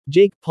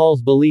Jake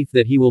Paul's belief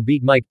that he will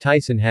beat Mike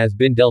Tyson has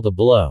been dealt a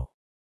blow.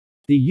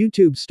 The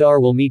YouTube star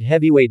will meet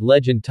heavyweight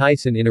legend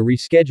Tyson in a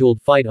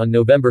rescheduled fight on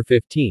November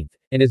 15,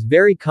 and is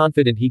very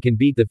confident he can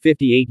beat the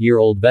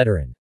 58-year-old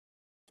veteran.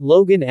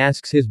 Logan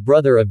asks his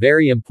brother a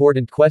very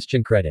important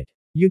question. Credit.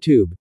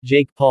 YouTube,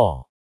 Jake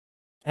Paul.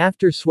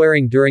 After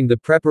swearing during the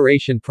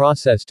preparation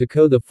process to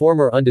KO the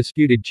former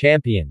undisputed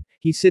champion,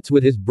 he sits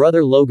with his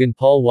brother Logan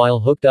Paul while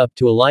hooked up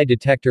to a lie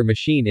detector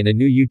machine in a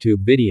new YouTube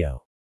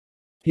video.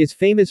 His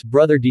famous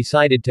brother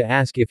decided to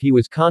ask if he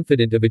was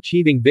confident of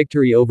achieving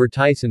victory over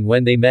Tyson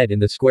when they met in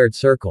the squared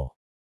circle.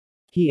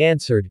 He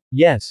answered,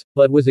 yes,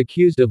 but was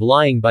accused of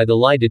lying by the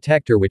lie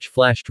detector which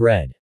flashed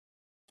red.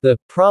 The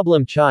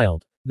problem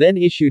child then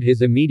issued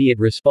his immediate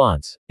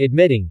response,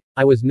 admitting,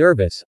 I was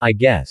nervous, I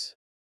guess.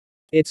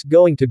 It's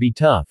going to be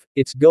tough,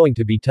 it's going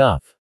to be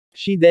tough.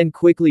 She then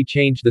quickly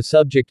changed the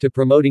subject to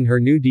promoting her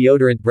new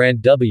deodorant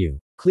brand W,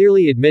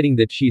 clearly admitting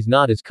that she's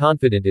not as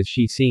confident as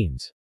she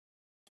seems.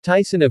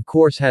 Tyson of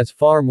course has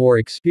far more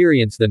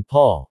experience than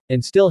Paul,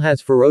 and still has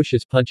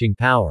ferocious punching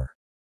power.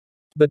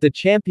 But the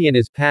champion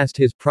is past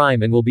his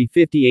prime and will be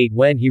 58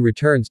 when he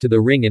returns to the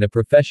ring in a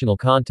professional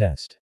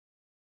contest.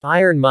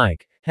 Iron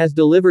Mike has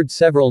delivered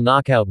several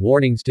knockout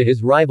warnings to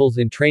his rivals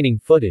in training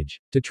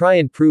footage, to try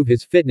and prove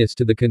his fitness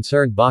to the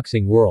concerned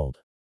boxing world.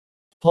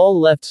 Paul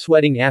left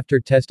sweating after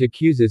test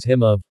accuses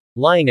him of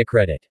lying.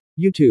 Credit.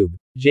 YouTube,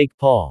 Jake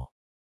Paul.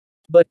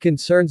 But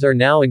concerns are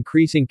now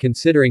increasing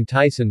considering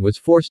Tyson was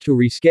forced to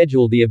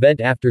reschedule the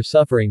event after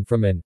suffering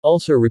from an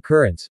ulcer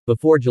recurrence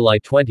before July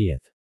 20.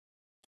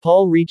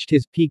 Paul reached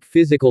his peak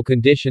physical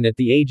condition at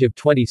the age of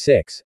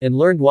 26, and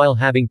learned while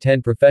having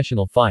 10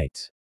 professional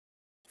fights.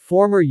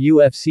 Former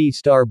UFC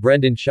star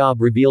Brendan Schaub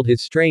revealed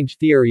his strange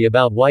theory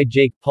about why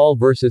Jake Paul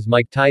vs.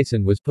 Mike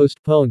Tyson was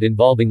postponed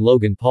involving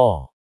Logan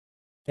Paul.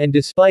 And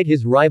despite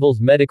his rival's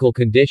medical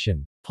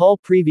condition, Paul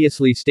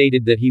previously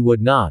stated that he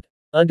would not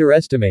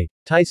underestimate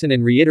Tyson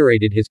and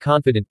reiterated his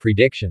confident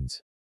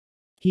predictions.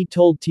 He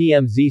told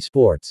TMZ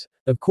Sports,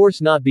 of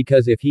course not,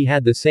 because if he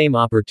had the same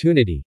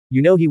opportunity,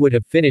 you know he would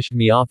have finished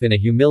me off in a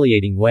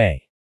humiliating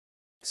way.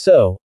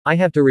 So, I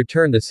have to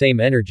return the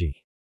same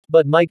energy.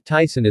 But Mike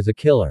Tyson is a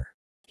killer.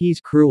 He's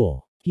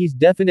cruel. He's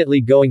definitely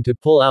going to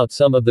pull out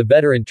some of the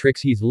veteran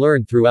tricks he's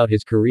learned throughout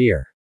his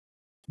career.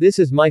 This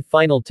is my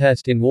final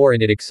test in war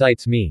and it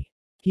excites me.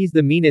 He's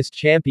the meanest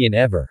champion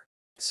ever.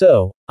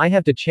 So, I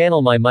have to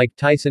channel my Mike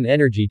Tyson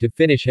energy to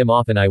finish him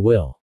off and I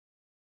will.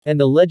 And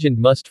the legend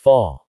must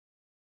fall.